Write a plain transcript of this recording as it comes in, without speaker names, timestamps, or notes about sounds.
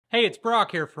Hey, it's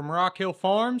Brock here from Rock Hill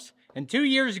Farms, and 2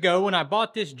 years ago when I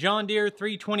bought this John Deere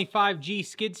 325G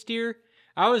skid steer,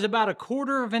 I was about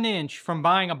 1/4 of an inch from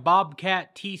buying a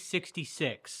Bobcat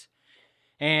T66.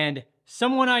 And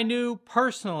someone I knew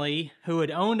personally who had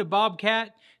owned a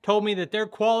Bobcat told me that their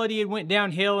quality had went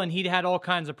downhill and he'd had all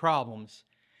kinds of problems.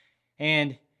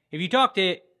 And if you talk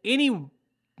to any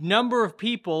number of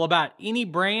people about any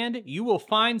brand, you will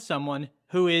find someone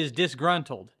who is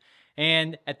disgruntled.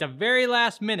 And at the very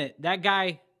last minute, that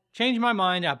guy changed my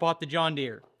mind. I bought the John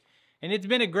Deere. And it's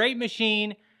been a great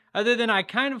machine, other than I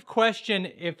kind of question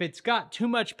if it's got too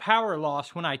much power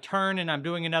loss when I turn and I'm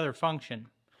doing another function.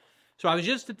 So I was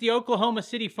just at the Oklahoma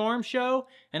City Farm Show,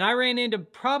 and I ran into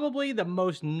probably the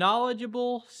most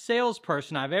knowledgeable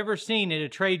salesperson I've ever seen at a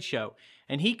trade show.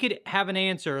 And he could have an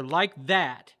answer like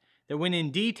that went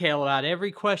in detail about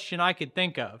every question I could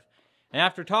think of. And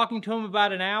after talking to him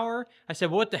about an hour, I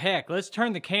said, what the heck, let's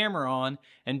turn the camera on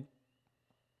and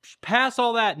pass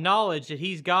all that knowledge that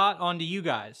he's got on to you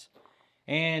guys.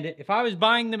 And if I was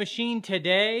buying the machine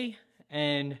today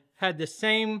and had the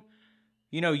same,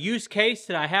 use case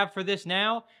that I have for this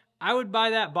now, I would buy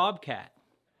that Bobcat.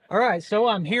 All right, so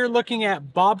I'm here looking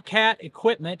at Bobcat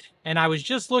equipment, and I was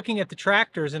just looking at the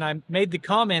tractors, and I made the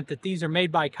comment that these are made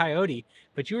by Coyote,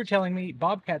 but you were telling me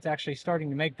Bobcat's actually starting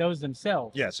to make those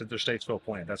themselves. Yes, at their Statesville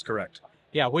plant, that's correct.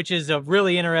 Yeah, which is a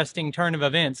really interesting turn of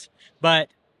events. But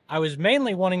I was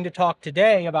mainly wanting to talk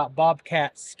today about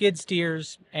Bobcat skid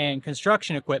steers and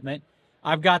construction equipment.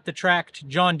 I've got the tracked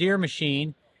John Deere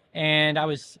machine, and I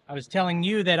was telling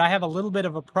you that I have a little bit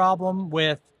of a problem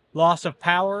with loss of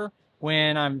power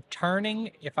when I'm turning,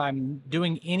 if I'm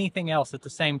doing anything else at the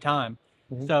same time.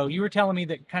 Mm-hmm. So you were telling me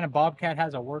that kind of Bobcat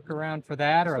has a workaround for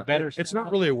that, or a better... It's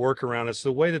not really a workaround. It's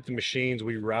the way that the machines,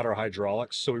 we route our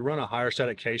hydraulics. So we run a higher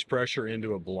static case pressure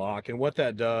into a block. And what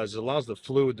that does is it allows the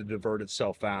fluid to divert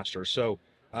itself faster. So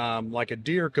like a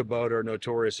Deere Kubota are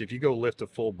notorious, if you go lift a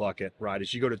full bucket, right,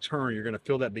 as you go to turn, you're going to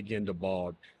feel that begin to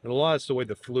bog. And a lot of it's the way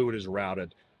the fluid is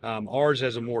routed. Ours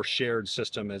has a more shared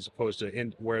system as opposed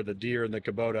to where the Deere and the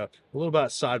Kubota, a little bit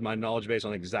outside my knowledge base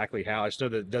on exactly how. I just know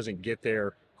that it doesn't get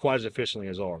there quite as efficiently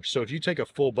as ours. So if you take a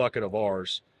full bucket of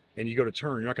ours and you go to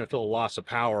turn, you're not going to feel a loss of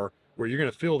power where you're going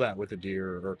to feel that with a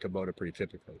Deere or a Kubota pretty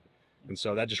typically. And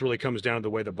so that just really comes down to the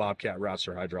way the Bobcat routes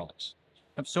their hydraulics.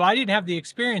 So I didn't have the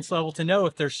experience level to know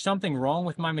if there's something wrong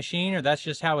with my machine or that's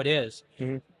just how it is.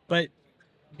 Mm-hmm. But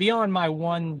beyond my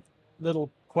one little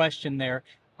question there,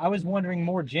 I was wondering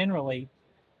more generally,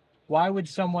 why would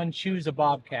someone choose a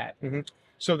Bobcat? Mm-hmm.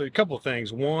 So there are a couple of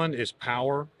things. One is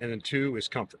power, and then two is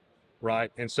comfort,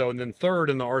 right? And then third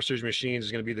in the R-Series machines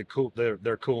is going to be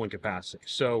their cooling capacity.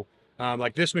 So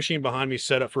like this machine behind me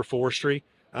set up for forestry,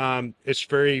 it's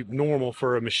very normal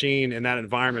for a machine in that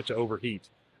environment to overheat.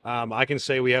 I can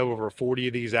say we have over 40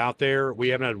 of these out there. We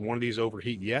haven't had one of these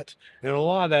overheat yet. And a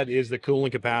lot of that is the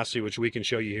cooling capacity, which we can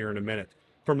show you here in a minute.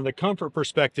 From the comfort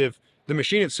perspective, the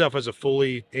machine itself has a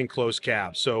fully enclosed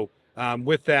cab. So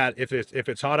with that, if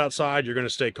it's hot outside, you're going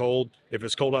to stay cold. If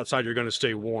it's cold outside, you're going to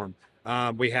stay warm.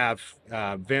 We have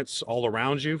vents all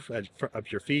around you,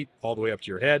 up your feet, all the way up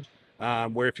to your head.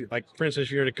 Where if you, like, for instance,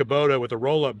 if you're in a Kubota with a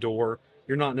roll-up door,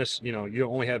 you're not necessarily, you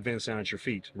only have vents down at your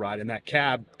feet, right? And that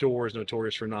cab door is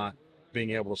notorious for not being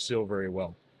able to seal very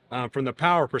well. From the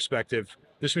power perspective,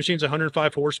 this machine's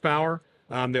 105 horsepower.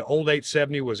 The old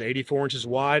 870 was 84 inches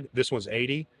wide. This one's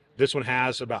 80. This one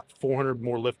has about 400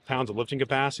 more pounds of lifting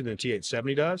capacity than the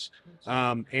T870 does,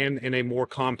 and in a more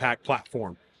compact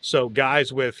platform. So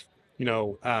guys with,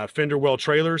 fender well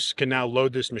trailers can now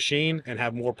load this machine and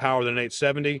have more power than an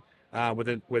 870. With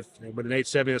an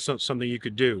 870, that's something you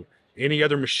could do. Any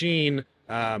other machine,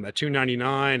 a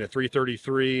 299, a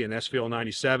 333, an SVL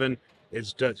 97,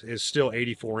 is still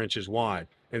 84 inches wide.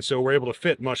 And so we're able to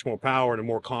fit much more power in a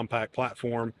more compact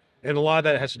platform. And a lot of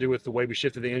that has to do with the way we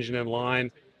shifted the engine in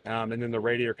line, and then the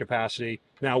radiator capacity.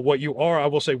 Now, I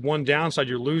will say one downside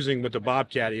you're losing with the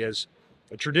Bobcat is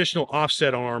a traditional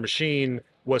offset on our machine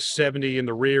was 70 in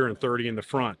the rear and 30 in the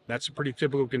front. That's a pretty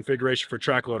typical configuration for a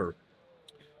track loader.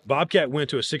 Bobcat went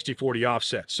to a 60-40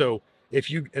 offset. So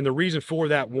and the reason for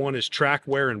that, one is track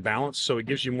wear and balance. So it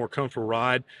gives you more comfortable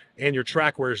ride, and your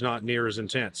track wear is not near as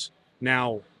intense.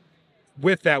 Now,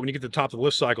 with that, when you get to the top of the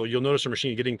lift cycle, you'll notice the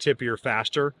machine getting tippier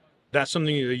faster. That's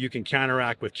something that you can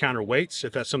counteract with counterweights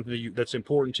if that's something that's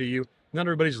important to you. Not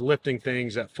everybody's lifting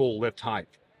things at full lift height,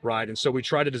 right? And so we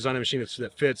try to design a machine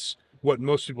that fits what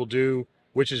most people do,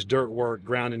 which is dirt work,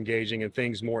 ground engaging, and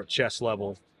things more at chest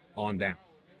level on down.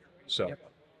 So,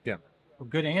 yeah. Well,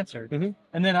 good answer. Mm-hmm.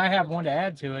 And then I have one to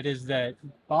add to it, is that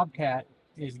Bobcat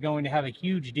is going to have a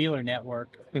huge dealer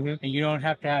network, Mhm. and you don't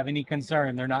have to have any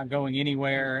concern. They're not going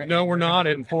anywhere. No, we're not.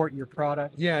 Import your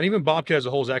product. Yeah, and even Bobcat as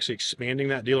a whole is actually expanding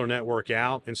that dealer network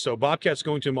out. And so Bobcat's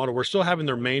going to a model, we're still having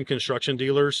their main construction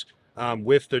dealers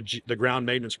with the ground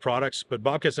maintenance products, but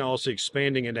Bobcat's now also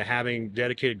expanding into having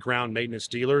dedicated ground maintenance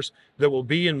dealers that will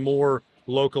be in more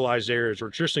localized areas,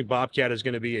 where traditionally Bobcat is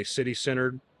going to be a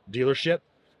city-centered dealership.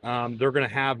 They're going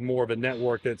to have more of a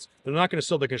network they're not going to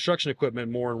sell the construction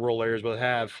equipment more in rural areas, but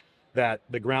have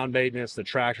the ground maintenance, the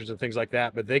tractors and things like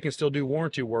that, but they can still do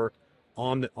warranty work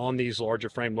on these larger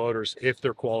frame loaders if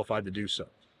they're qualified to do so.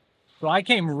 So I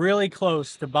came really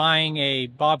close to buying a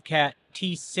Bobcat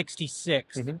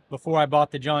T66 before I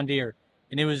bought the John Deere,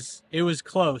 and it was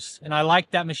close, and I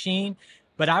liked that machine,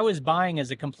 but I was buying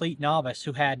as a complete novice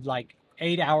who had like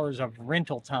 8 hours of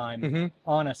rental time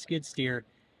on a skid steer,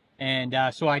 and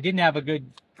so I didn't have a good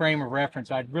frame of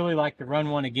reference. I'd really like to run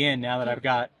one again now that I've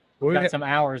got some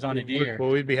hours on a deer. Well,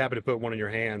 we'd be happy to put one in your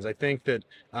hands. I think that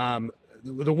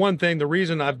the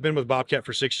reason I've been with Bobcat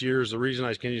for 6 years, the reason I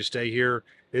continue to stay here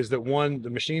is that one, the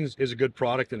machine is a good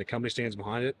product and the company stands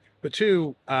behind it. But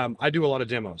two, I do a lot of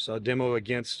demos. I demo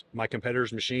against my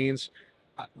competitors' machines.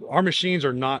 Our machines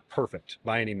are not perfect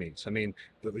by any means. I mean,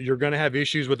 you're going to have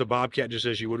issues with the Bobcat just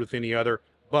as you would with any other.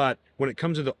 But when it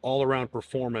comes to the all-around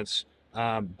performance,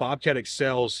 Bobcat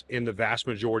excels in the vast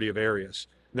majority of areas.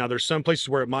 Now, there's some places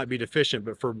where it might be deficient,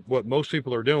 but for what most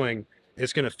people are doing,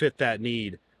 it's going to fit that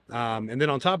need. And then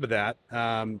on top of that,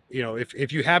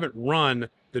 if you haven't run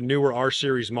the newer R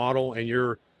series model and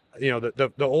you're,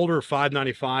 the older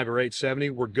 595 or 870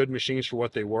 were good machines for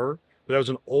what they were, but that was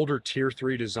an older tier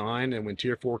 3 design. And when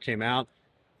tier 4 came out,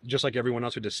 just like everyone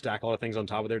else, we just stack all the things on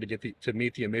top of there to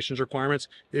meet the emissions requirements.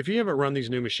 If you haven't run these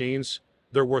new machines,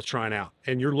 they're worth trying out.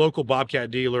 And your local Bobcat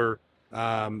dealer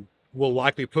will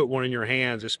likely put one in your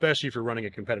hands, especially if you're running a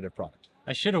competitive product.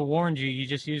 I should have warned you. You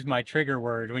just used my trigger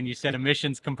word when you said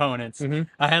emissions components.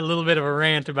 I had a little bit of a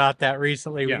rant about that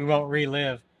recently. Yeah. We won't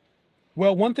relive.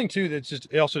 Well, one thing too that's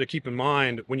just also to keep in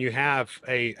mind when you have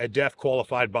a DEF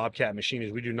qualified Bobcat machine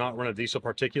is we do not run a diesel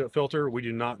particulate filter. We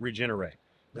do not regenerate.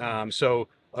 So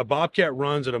a Bobcat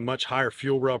runs at a much higher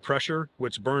fuel rail pressure,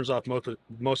 which burns off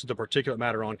most of the particulate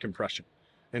matter on compression.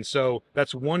 And so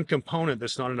that's one component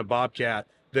that's not in a Bobcat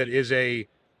that is a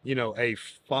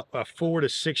 4 to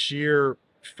 6 year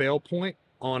fail point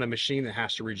on a machine that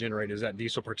has to regenerate, is that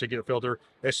diesel particulate filter,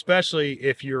 especially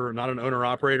if you're not an owner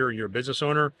operator and you're a business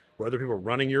owner where other people are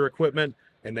running your equipment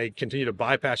and they continue to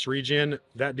bypass regen.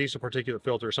 That diesel particulate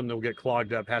filter is something that will get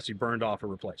clogged up, has to be burned off or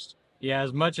replaced. Yeah,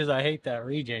 as much as I hate that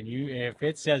regen, if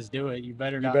it says do it, you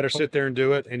better not. You better sit there and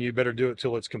do it, and you better do it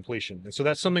till it's completion. And so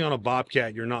that's something on a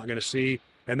Bobcat you're not going to see,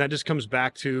 and that just comes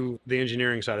back to the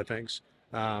engineering side of things.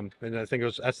 And I think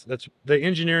that's the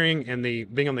engineering and the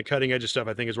being on the cutting edge of stuff,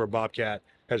 I think, is where Bobcat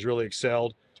has really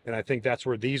excelled. And I think that's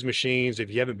where these machines, if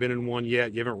you haven't been in one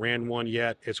yet, you haven't ran one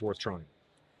yet, it's worth trying.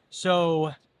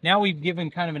 So now we've given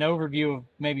kind of an overview of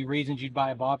maybe reasons you'd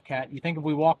buy a Bobcat. You think if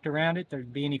we walked around it,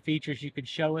 there'd be any features you could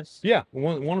show us? Yeah,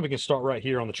 one of them, we can start right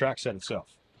here on the track set itself.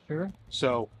 Sure.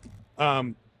 So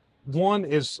one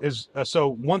so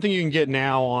one thing you can get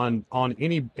now on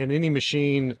any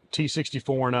machine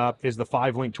T64 and up is the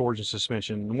 5-link torsion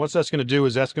suspension. And what that's going to do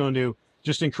is that's going to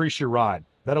just increase your ride.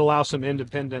 That allows some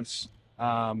independence,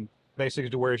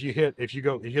 basically, to where if you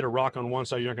hit a rock on one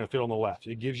side, you're not going to feel on the left.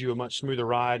 It gives you a much smoother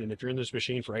ride. And if you're in this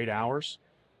machine for 8 hours,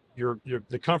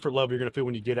 the comfort level you're going to feel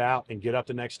when you get out and get up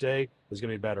the next day is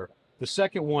going to be better. The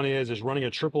second one is running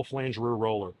a triple flange rear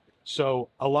roller. So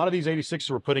a lot of these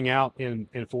 86s we're putting out in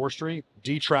forestry,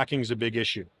 detracking is a big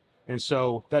issue. And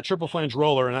so that triple flange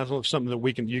roller, and that's something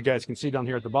that you guys can see down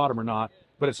here at the bottom or not,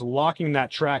 but it's locking that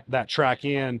track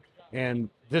in. And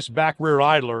this back rear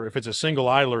idler, if it's a single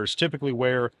idler, is typically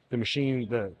where the machine,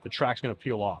 the track's going to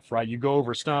peel off, right? You go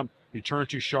over a stump, you turn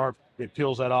too sharp, it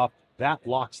peels that off. That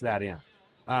locks that in.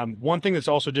 One thing that's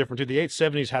also different too, the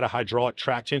 870s had a hydraulic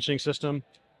track tensioning system.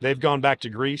 They've gone back to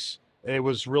grease. It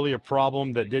was really a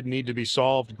problem that didn't need to be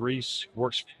solved. Grease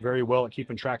works very well at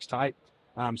keeping tracks tight.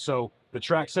 So the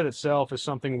track set itself is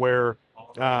something where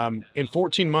in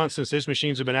 14 months since these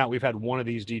machines have been out, we've had one of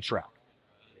these detrack.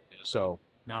 So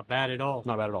not bad at all.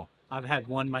 Not bad at all. I've had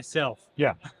one myself.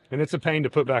 Yeah, and it's a pain to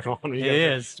put back on. It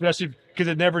is, especially because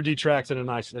it never detracts in a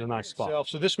nice spot.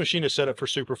 So this machine is set up for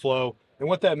superflow, and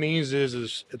what that means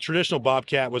is a traditional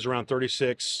Bobcat was around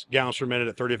 36 gallons per minute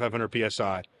at 3,500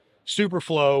 psi.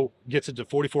 Superflow gets it to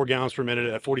 44 gallons per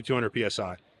minute at 4,200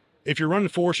 psi. If you're running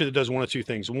forestry, it does one of two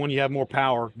things. One, you have more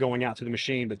power going out to the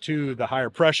machine, but two, the higher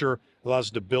pressure allows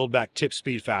it to build back tip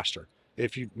speed faster.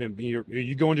 If you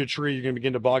go into a tree, you're going to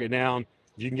begin to bog it down.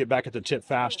 You can get back at the tip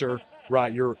faster.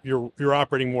 right, you're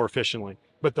operating more efficiently.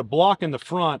 But the block in the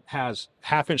front has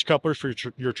 1/2-inch couplers for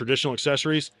your traditional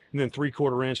accessories, and then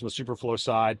 3/4 inch on the Superflow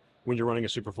side when you're running a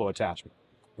Superflow attachment.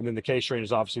 And then the K-string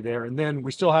is obviously there. And then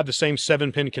we still have the same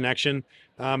 7-pin connection.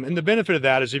 And the benefit of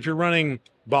that is if you're running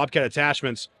Bobcat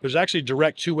attachments, there's actually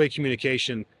direct two-way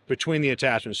communication between the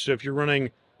attachments. So if you're running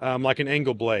like an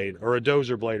angle blade or a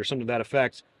dozer blade or something to that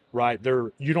effect, right,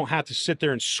 you don't have to sit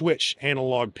there and switch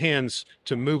analog pins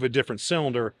to move a different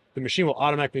cylinder. The machine will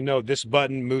automatically know this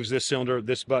button moves this cylinder,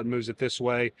 this button moves it this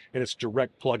way, and it's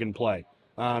direct plug and play.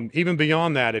 Even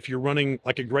beyond that, if you're running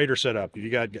like a grader setup,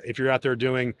 if you're out there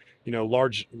doing,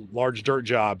 large dirt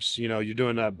jobs, you're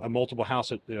doing a multiple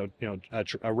house,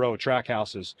 a row of track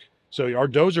houses. So our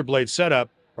dozer blade setup,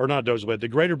 or not dozer blade, the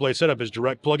grader blade setup is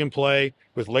direct plug and play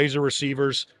with laser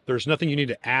receivers. There's nothing you need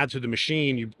to add to the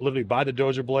machine. You literally buy the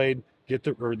dozer blade,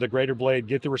 or the grader blade,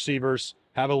 get the receivers,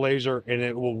 have a laser, and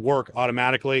it will work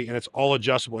automatically, and it's all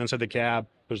adjustable inside the cab.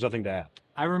 There's nothing to add.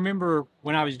 I remember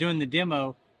when I was doing the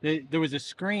demo, there was a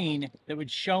screen that would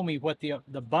show me what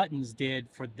the buttons did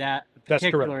for that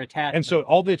particular attachment. And so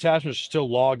all the attachments are still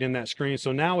logged in that screen.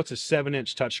 So now it's a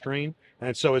 7-inch touch screen.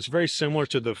 And so it's very similar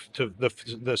to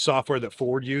the software that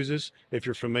Ford uses, if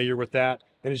you're familiar with that.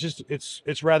 And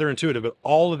it's rather intuitive, but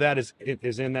all of that is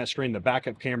in that screen, the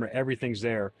backup camera, everything's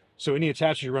there. So any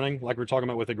attachment you're running, like we're talking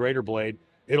about with a grader blade,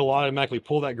 it'll automatically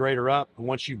pull that grader up. And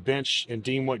once you bench and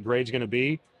deem what grade's going to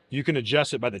be, you can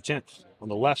adjust it by the 10th on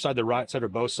the left side, the right side, or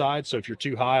both sides. So if you're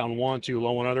too high on one, too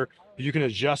low on another, you can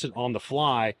adjust it on the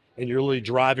fly, and you're really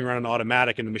driving around an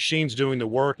automatic, and the machine's doing the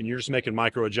work, and you're just making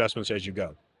micro adjustments as you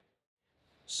go.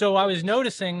 So I was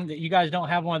noticing that you guys don't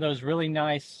have one of those really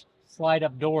nice slide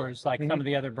up doors like some of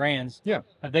the other brands. Yeah.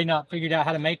 Have they not figured out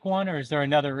how to make one, or is there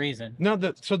another reason? No,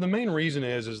 so the main reason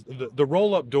is the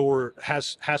roll up door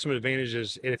has some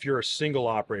advantages if you're a single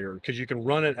operator, because you can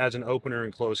run it as an opener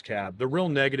and closed cab. The real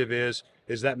negative is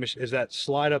that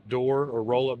slide up door, or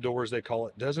roll up door as they call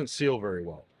it, doesn't seal very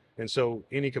well. And so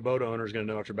any Kubota owner is going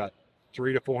to know after about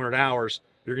 300 to 400 hours,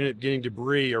 you're going to getting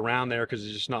debris around there because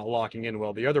it's just not locking in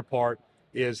well. The other part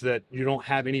is that you don't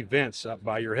have any vents up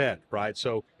by your head, right?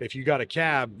 So if you got a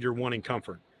cab, you're wanting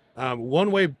comfort.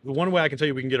 One way I can tell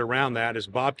you we can get around that is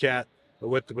Bobcat,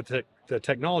 with the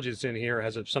technology that's in here,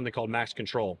 has something called Max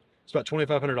Control. It's about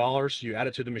 $2,500. You add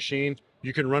it to the machine,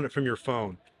 you can run it from your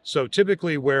phone. So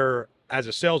typically, where as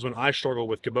a salesman I struggle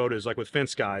with Kubota is like with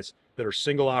fence guys that are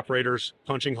single operators,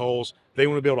 punching holes. They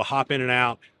want to be able to hop in and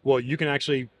out. Well, you can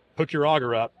actually hook your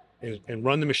auger up and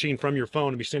run the machine from your phone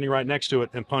and be standing right next to it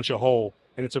and punch a hole.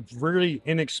 And it's a really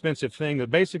inexpensive thing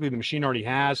that basically the machine already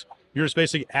has. You're just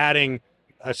basically adding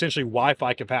essentially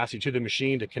Wi-Fi capacity to the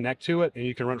machine to connect to it, and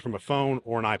you can run it from a phone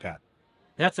or an iPad.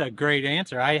 That's a great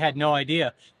answer. I had no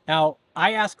idea. Now,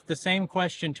 I asked the same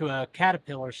question to a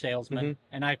Caterpillar salesman,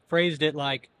 and I phrased it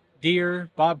like Deere,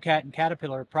 Bobcat, and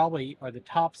Caterpillar probably are the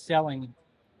top selling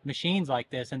machines like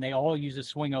this, and they all use a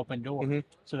swing open door.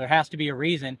 So there has to be a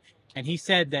reason. And he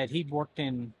said that he'd worked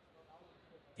in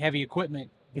heavy equipment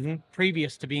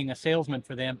previous to being a salesman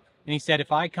for them. And he said,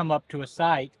 if I come up to a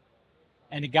site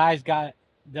and the guy's got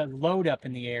the load up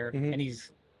in the air and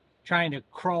he's trying to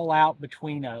crawl out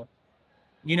between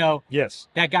Yes,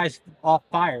 that guy's off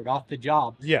the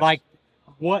job. Yes. Like,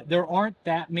 there aren't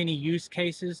that many use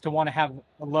cases to want to have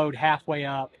a load halfway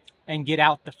up and get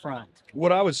out the front.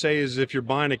 What I would say is if you're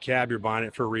buying a cab, you're buying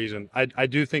it for a reason. I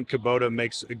do think Kubota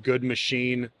makes a good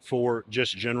machine for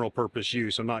just general purpose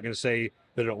use. I'm not going to say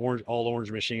that all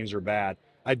orange machines are bad.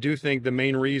 I do think the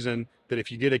main reason that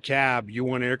if you get a cab, you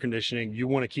want air conditioning, you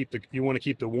want to keep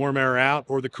the warm air out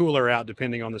or the cool air out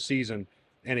depending on the season.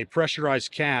 And a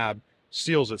pressurized cab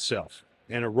seals itself.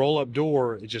 And a roll-up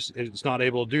door, it's not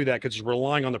able to do that because it's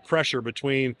relying on the pressure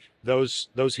between those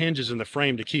hinges in the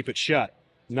frame to keep it shut.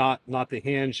 Not the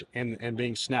hinge and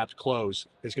being snapped closed.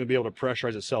 It's going to be able to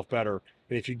pressurize itself better.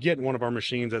 And if you get one of our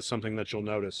machines, that's something that you'll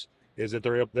notice is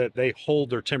that they hold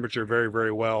their temperature very,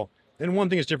 very well. And one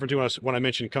thing that's different to us when I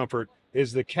mentioned comfort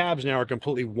is the cabs now are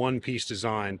completely one-piece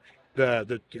design.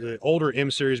 The older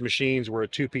M series machines were a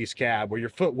two-piece cab where your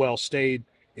footwell stayed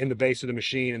in the base of the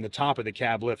machine and the top of the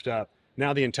cab lift up.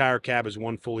 Now the entire cab is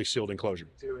one fully sealed enclosure.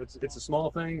 It's a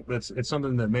small thing, but it's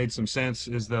something that made some sense.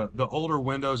 Is the older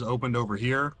windows opened over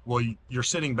here? Well, you're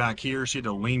sitting back here, so you had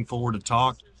to lean forward to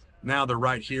talk. Now they're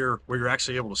right here where you're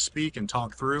actually able to speak and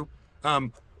talk through.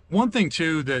 One thing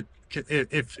too, that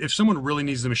if someone really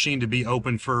needs the machine to be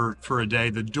open for a day,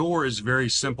 the door is very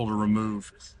simple to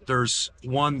remove. There's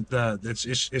one,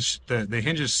 the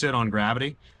hinges sit on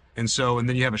gravity. And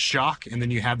then you have a shock, and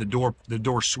then you have the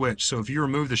door switch. So if you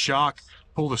remove the shock,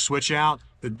 pull the switch out,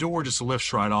 the door just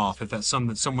lifts right off if that's something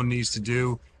that someone needs to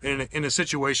do. In a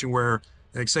situation where,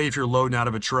 like, say if you're loading out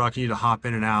of a truck, you need to hop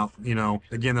in and out, you know,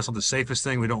 again, that's not the safest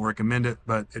thing. We don't recommend it,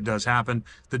 but it does happen.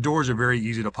 The doors are very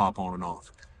easy to pop on and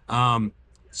off.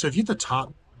 So if you hit the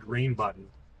top green button,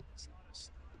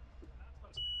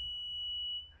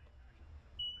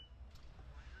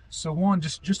 so one,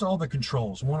 just all the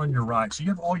controls, one on your right. So you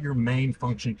have all your main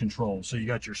function controls. So you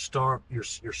got your start, your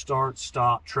start,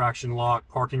 stop, traction lock,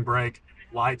 parking brake,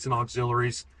 lights and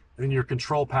auxiliaries, and then your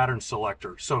control pattern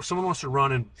selector. So if someone wants to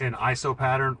run in ISO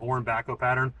pattern or in backhoe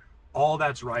pattern, all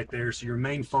that's right there. So your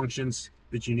main functions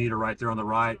that you need are right there on the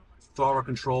right. Throttle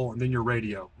control, and then your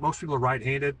radio. Most people are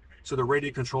right-handed, so the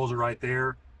radio controls are right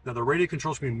there. Now the radio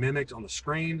controls can be mimicked on the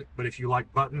screen, but if you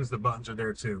like buttons, the buttons are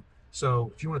there too.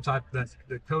 So if you want to type that,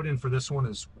 the code in for this one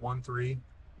is 13.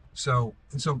 So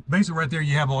basically right there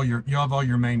you have all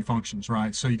your main functions,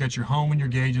 right? So you got your home and your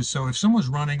gauges. So if someone's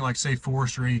running, like, say,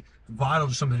 forestry,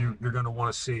 vitals are something you're going to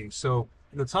want to see. So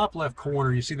in the top left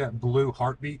corner you see that blue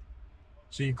heartbeat.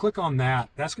 So you click on that.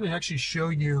 That's going to actually show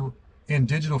you in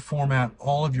digital format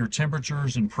all of your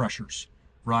temperatures and pressures,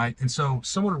 right? And so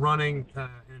someone running an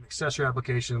accessory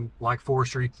application like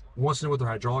forestry wants to know what their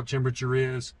hydraulic temperature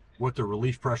is, what the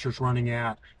relief pressure is running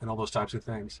at, and all those types of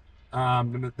things.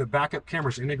 The backup camera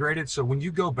is integrated, so when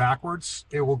you go backwards,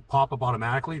 it will pop up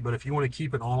automatically, but if you want to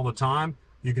keep it on all the time,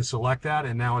 you can select that,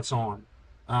 and now it's on.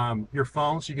 Your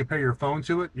phone, so you can pair your phone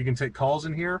to it. You can take calls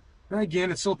in here. And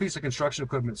again, it's still a piece of construction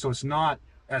equipment, so it's not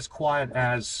as quiet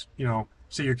as, you know,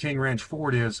 say your King Ranch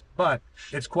Ford is, but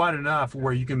it's quiet enough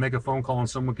where you can make a phone call and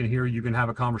someone can hear you, you can have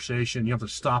a conversation. You have to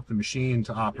stop the machine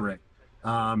to operate.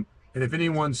 And if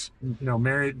anyone's, you know,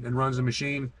 married and runs a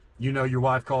machine, you know, your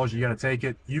wife calls, you got to take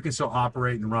it. You can still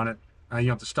operate and run it. You don't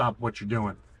have to stop what you're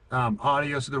doing.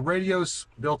 Audio, so the radio's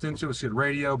built into it, so it's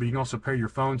radio, but you can also pair your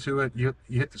phone to it. You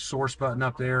hit the source button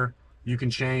up there. You can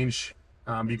change,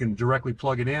 you can directly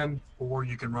plug it in, or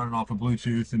you can run it off of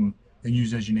Bluetooth and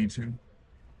use it as you need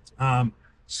to.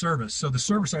 Service. So the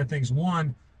service side of things,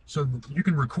 one, so you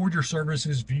can record your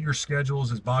services, view your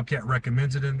schedules as Bobcat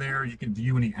recommends it in there. You can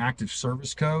view any active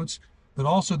service codes, but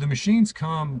also the machines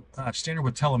come standard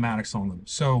with telematics on them.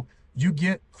 So you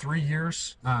get 3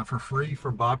 years for free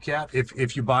from Bobcat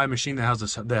if you buy a machine that has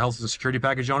the health and security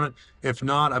package on it. If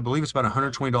not, I believe it's about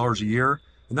 $120 a year.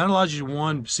 And that allows you to,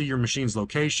 one, see your machine's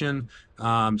location,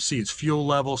 see its fuel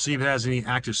level, see if it has any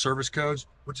active service codes,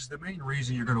 which is the main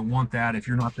reason you're going to want that if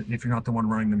you're not the one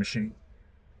running the machine.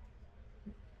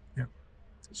 Yeah.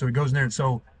 So it goes in there.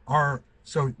 So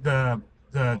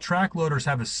the track loaders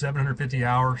have a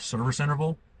 750-hour service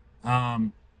interval.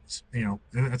 You know,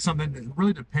 that's something that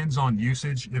really depends on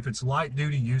usage. If it's light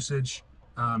duty usage,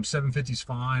 750 is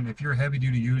fine. If you're a heavy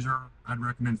duty user, I'd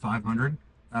recommend 500.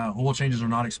 Oil changes are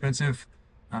not expensive.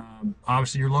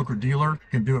 Obviously your local dealer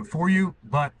can do it for you,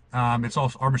 but it's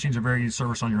also, our machines are very easy to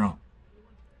service on your own.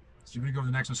 So you're gonna go to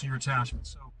the next one, see your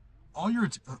attachments. So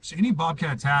any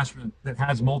Bobcat attachment that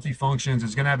has multi-functions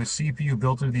is gonna have a CPU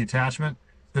built into the attachment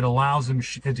that allows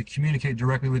it to communicate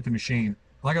directly with the machine.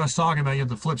 Like I was talking about, you have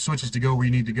the flip switches to go where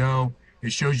you need to go.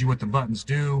 It shows you what the buttons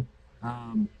do.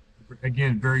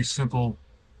 Again, very simple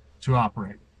to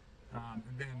operate. And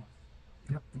then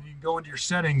you can go into your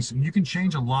settings and you can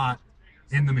change a lot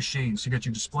in the machine. So you got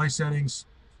your display settings,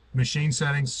 machine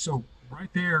settings. So right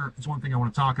there is one thing I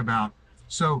want to talk about.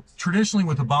 So traditionally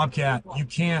with the Bobcat,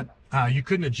 you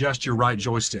couldn't adjust your right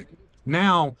joystick.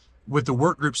 Now with the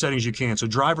work group settings you can. So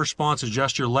drive response,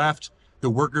 adjust your left. The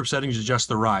work group settings, adjust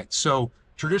the right. So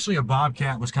traditionally a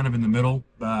Bobcat was kind of in the middle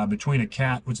between a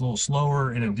cat, which is a little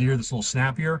slower, and a deer that's a little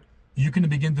snappier. You can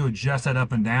begin to adjust that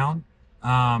up and down.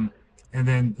 And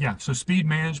then, yeah, so speed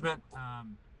management,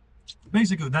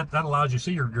 basically that allows you,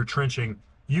 see you're trenching,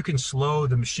 you can slow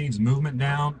the machine's movement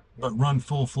down, but run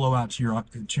full flow out to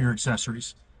your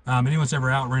accessories. Anyone's ever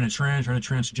out ran a trench, or a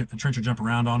trench or jump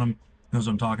around on them, knows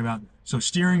what I'm talking about. So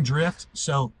steering drift,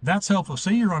 so that's helpful.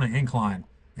 Say you're on an incline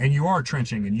and you are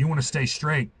trenching and you want to stay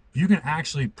straight, you can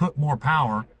actually put more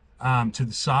power to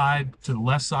the side, to the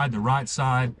left side, the right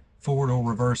side, forward or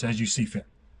reverse as you see fit.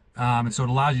 And so it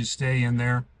allows you to stay in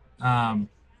there.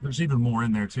 There's even more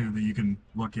in there too that you can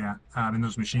look at in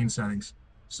those machine settings.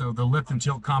 So the lift and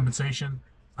tilt compensation,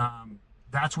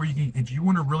 that's where you can, if you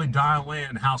want to really dial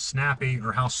in how snappy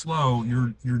or how slow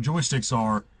your joysticks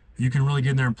are, you can really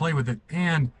get in there and play with it.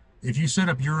 And if you set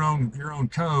up your own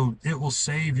code, it will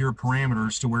save your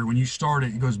parameters to where when you start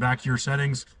it, it goes back to your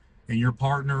settings, and your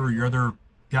partner or your other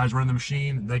guys running the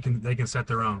machine, they can set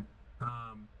their own.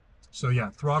 So yeah,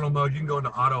 throttle mode, you can go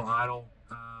into auto idle.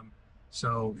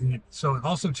 So,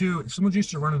 also too, if someone's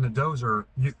used to running a dozer,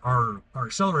 our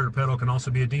accelerator pedal can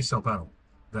also be a decel pedal.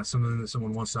 That's something that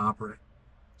someone wants to operate.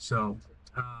 So,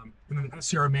 and then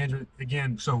SCR management,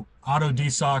 again, so auto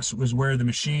desox was where the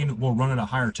machine will run at a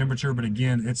higher temperature, but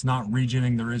again, it's not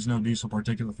regenning. There is no diesel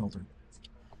particulate filter.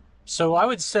 So I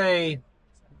would say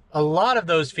a lot of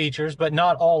those features, but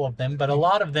not all of them, but a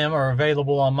lot of them are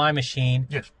available on my machine.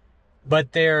 Yes.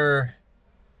 But they're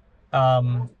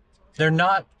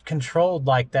not controlled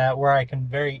like that where I can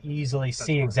very easily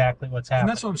see exactly what's happening. And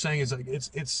that's what I'm saying is like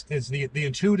it's the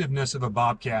intuitiveness of a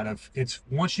Bobcat. It's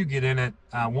once you get in it,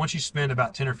 once you spend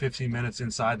about 10 or 15 minutes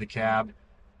inside the cab,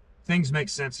 things make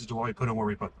sense as to why we put them where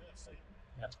we put them.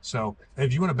 Yeah. So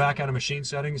if you want to back out of machine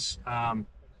settings,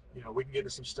 you know, we can get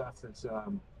into some stuff that's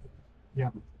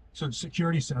So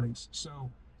security settings.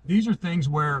 So these are things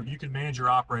where you can manage your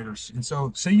operators. And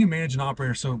so say you manage an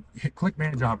operator, so click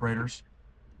manage operators.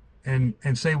 And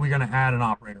say we're going to add an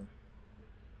operator.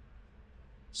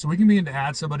 So we can begin to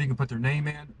add somebody, can put their name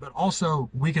in, but also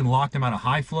we can lock them out of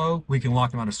high flow. We can lock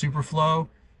them out of super flow.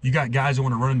 You got guys that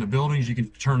want to run into buildings, you can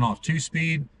turn off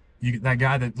 2-speed. That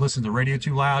guy that listens to radio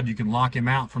too loud, you can lock him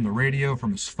out from the radio,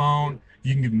 from his phone.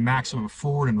 You can give him maximum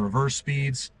forward and reverse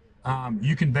speeds.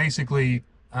 You can basically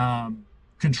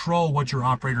control what your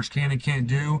operators can and can't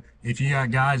do. If you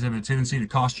got guys that have a tendency to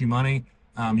cost you money,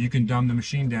 you can dumb the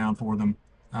machine down for them.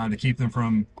 To keep them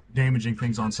from damaging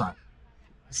things on site.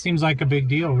 Seems like a big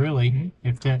deal, really.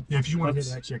 If you want to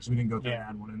hit X, because we didn't go through and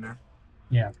add one in there.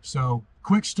 Yeah. So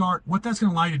quick start, what that's going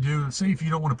to allow you to do, say if you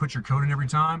don't want to put your code in every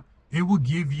time, it will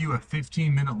give you a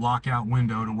 15-minute lockout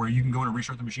window to where you can go in and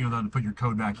restart the machine without having to put your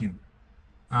code back in.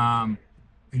 And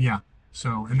yeah,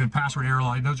 so, and then password error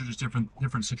line, those are just different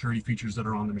security features that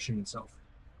are on the machine itself.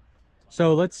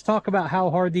 So let's talk about how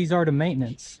hard these are to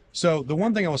maintenance. So the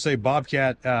one thing I will say,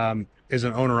 Bobcat is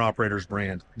an owner-operator's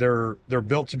brand. They're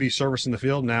built to be serviced in the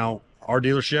field. Now, our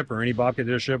dealership or any Bobcat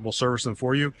dealership will service them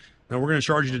for you, and we're going to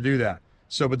charge you to do that.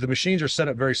 So, but the machines are set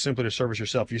up very simply to service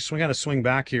yourself. You kind of swing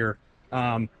back here.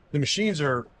 The machines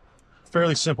are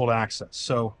fairly simple to access.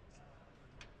 So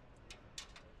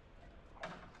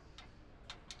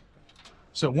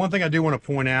one thing I do want to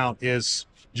point out is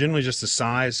generally just the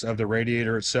size of the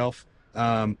radiator itself.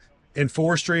 In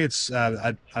forestry, it's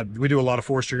we do a lot of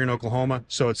forestry here in Oklahoma,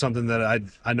 so it's something that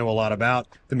I know a lot about.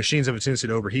 The machines have a tendency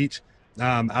to overheat.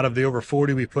 Out of the over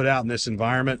 40 we put out in this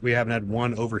environment, we haven't had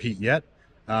one overheat yet.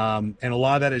 And a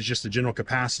lot of that is just the general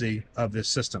capacity of this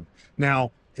system.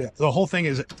 Now, the whole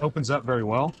thing opens up very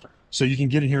well, so you can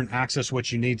get in here and access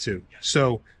what you need to.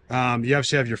 So you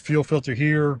obviously have your fuel filter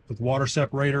here with water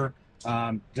separator,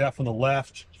 DEF on the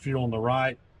left, fuel on the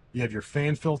right. You have your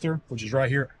fan filter, which is right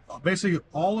here. Basically,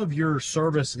 all of your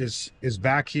service is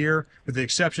back here, with the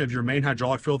exception of your main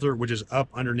hydraulic filter, which is up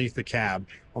underneath the cab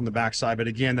on the back side. But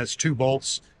again, that's 2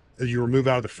 bolts that you remove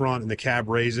out of the front, and the cab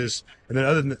raises. And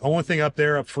then the only thing up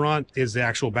there up front is the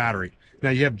actual battery.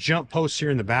 Now, you have jump posts here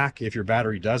in the back if your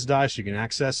battery does die, so you can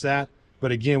access that.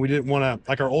 But again, we didn't want to,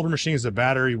 like our older machines, the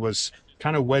battery was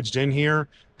kind of wedged in here.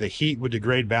 The heat would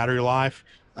degrade battery life,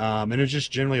 and it was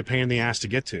just generally a pain in the ass to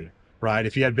get to. Right,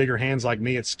 if you had bigger hands like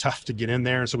me, it's tough to get in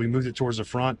there, and so we moved it towards the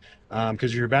front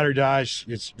because if your battery dies,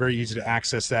 it's very easy to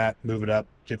access that, move it up,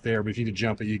 get there. But if you need to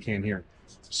jump it, you can here.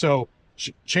 So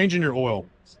changing your oil.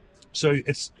 So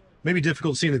it's maybe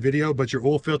difficult to see in the video, but your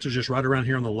oil filter is just right around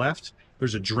here on the left.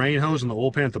 There's a drain hose on the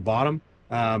oil pan at the bottom.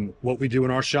 What we do in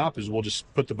our shop is we'll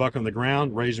just put the bucket on the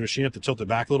ground, raise the machine up to tilt it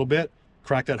back a little bit,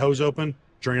 crack that hose open,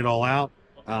 drain it all out,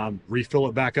 refill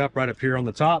it back up right up here on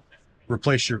the top.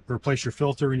 Replace your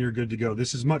filter, and you're good to go.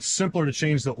 This is much simpler to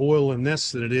change the oil in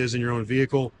this than it is in your own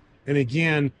vehicle. And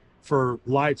again, for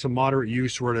light to moderate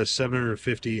use, we're at a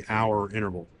 750-hour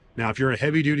interval. Now, if you're a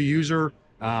heavy-duty user,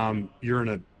 you're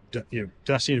in a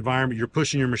dusty environment, you're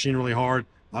pushing your machine really hard,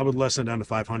 I would lessen it down to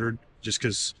 500, just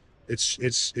because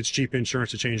it's cheap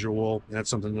insurance to change your oil. And that's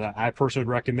something that I personally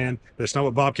would recommend. But it's not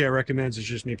what Bobcat recommends. It's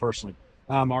just me personally.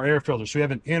 Our air filter. So we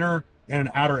have an inner and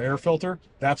an outer air filter.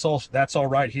 That's all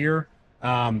right here.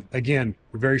 Again,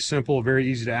 very simple, very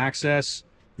easy to access.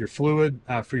 Your fluid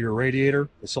for your radiator.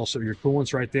 It's also your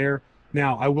coolant's right there.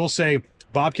 Now, I will say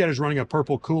Bobcat is running a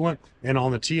purple coolant, and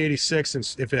on the T86,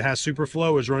 and if it has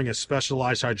superflow, is running a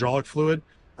specialized hydraulic fluid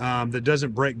that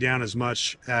doesn't break down as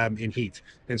much in heat.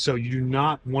 And so you do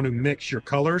not want to mix your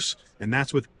colors, and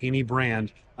that's with any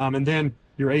brand. And then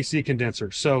your AC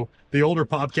condenser. So the older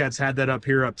Bobcats had that up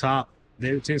here up top.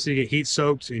 They tend to get heat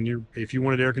soaked, and if you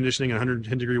wanted air conditioning in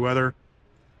 110-degree weather,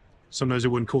 sometimes it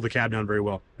wouldn't cool the cab down very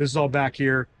well. This is all back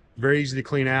here, very easy to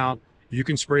clean out. You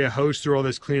can spray a hose through all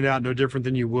this, clean it out, no different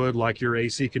than you would like your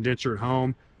AC condenser at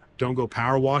home. Don't go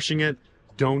power washing it.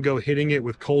 Don't go hitting it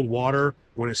with cold water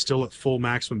when it's still at full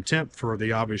maximum temp, for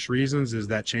the obvious reasons is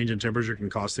that change in temperature can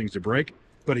cause things to break.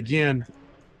 But again,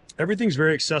 everything's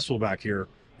very accessible back here.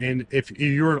 And if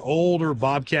you're an older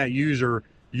Bobcat user,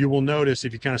 you will notice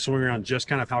if you kind of swing around just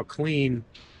kind of how clean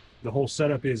the whole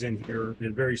setup is in here.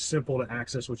 It's very simple to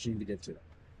access what you need to get to.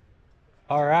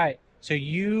 All right. So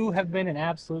you have been an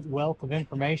absolute wealth of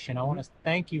information. I want to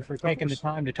thank you for taking the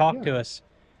time to talk to us.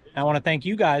 I want to thank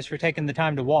you guys for taking the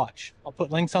time to watch. I'll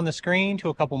put links on the screen to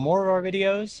a couple more of our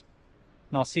videos,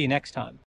 and I'll see you next time.